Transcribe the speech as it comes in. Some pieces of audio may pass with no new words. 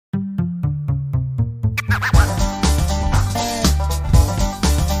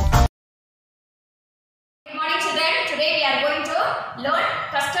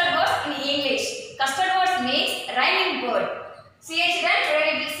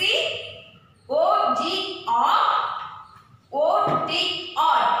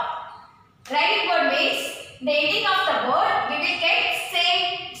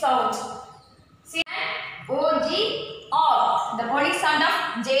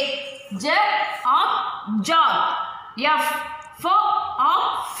J of jog. F for of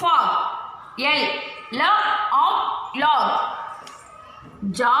fog. L of log.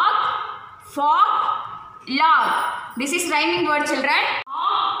 Jog, fog, log. This is rhyming word, children.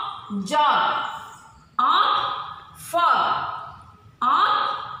 Of jog, of fog, of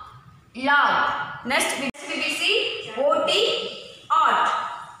log. Next we see OT, ot.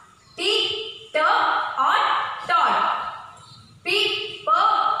 T, T, ot, tot. P, P,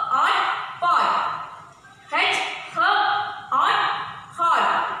 ot, pot. H, H, ot,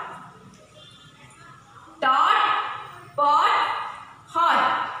 hot. Tot, pot, hot.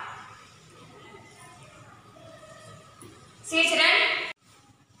 See children.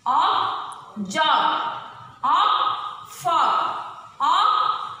 Of jog, of fog, of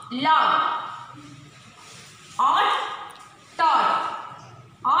log. Ot, tot.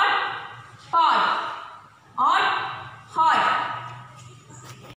 Ot, pot. Ot, hot.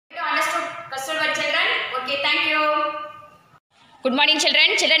 You understood custard word, children? Okay, thank you. Good morning,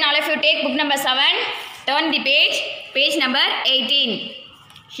 children. Children, all of you take book number 7. Turn the page number 18.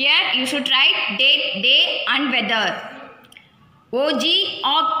 Here you should write date, day and weather. OG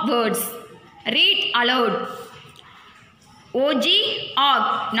og words. Read aloud. OG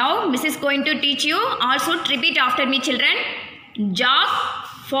og. Now Miss is going to teach you. Also repeat after me, children. Jog,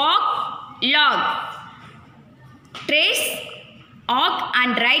 fog, log. Trace og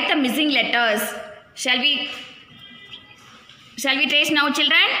and write the missing letters. Shall we trace now,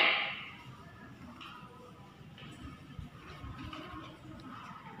 children?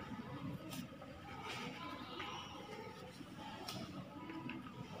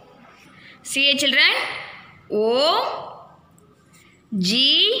 See, children. O, G,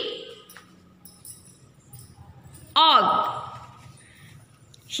 og.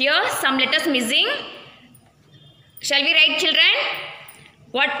 Here some letters missing. Shall we write, children?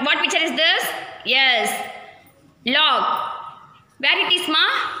 What picture is this? Yes, log. Where it is, ma?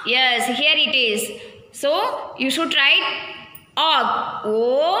 Yes, here it is. So you should write og.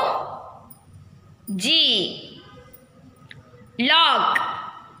 O, G, log.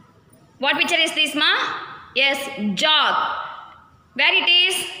 What picture is this, ma? Yes, jog. Where it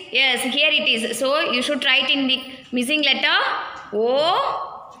is? Yes, here it is. So you should write in the missing letter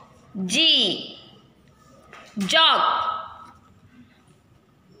O, G. Jog.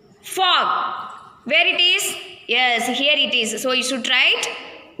 Fog. Where it is? Yes, here it is. So you should write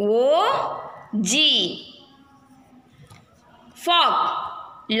O, G. Fog.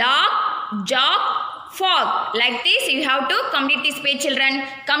 Log, jog, fog. Like this you have to complete this page, children.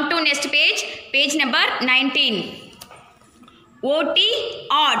 Come to next page number 19. OT,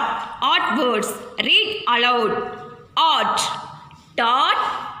 ot. Ot words. Read aloud. Ot. Tot,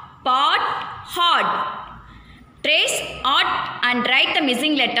 pot, hot. Trace ot and write the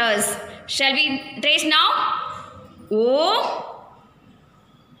missing letters. Shall we trace now? O,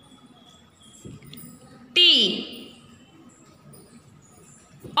 T,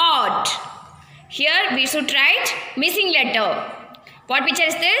 ot. Here we should write missing letter. What picture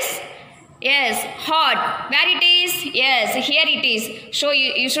is this? Yes, hot. Where it is? Yes, here it is. So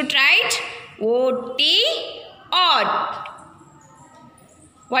you should write O-T, ot.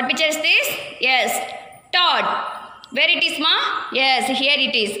 What picture is this? Yes, tot. Where it is, ma? Yes, here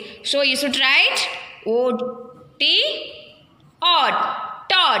it is. So you should write O-T, ot.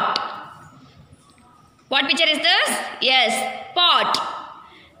 Tot. What picture is this? Yes, pot.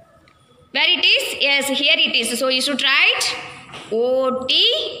 Where it is? Yes, here it is. So you should write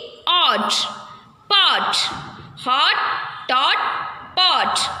O-T, ot. Pot. Hot, tot,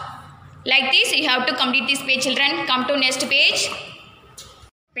 pot. Like this you have to complete this page, children. Come to next page.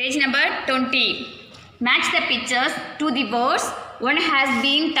 Page number 20. Match the pictures to the words one has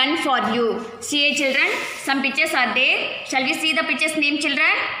been done for you. See, children, some pictures are there. Shall we see the pictures name,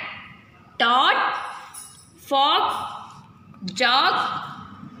 children? Tot, fog, jog,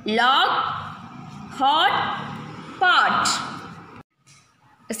 log, hot, pot.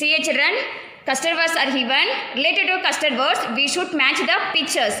 See, children, custard words are given. Related to custard words, we should match the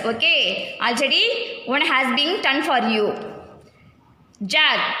pictures. Okay. Already one has been done for you.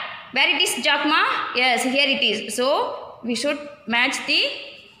 Jug. Where it is, jug, ma? Yes, here it is. So we should match the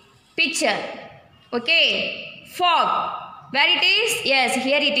picture. Okay. Fog. Where it is? Yes,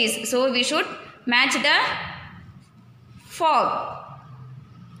 here it is. So we should match the fog.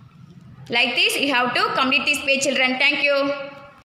 Like this you have to complete this page, children. Thank you.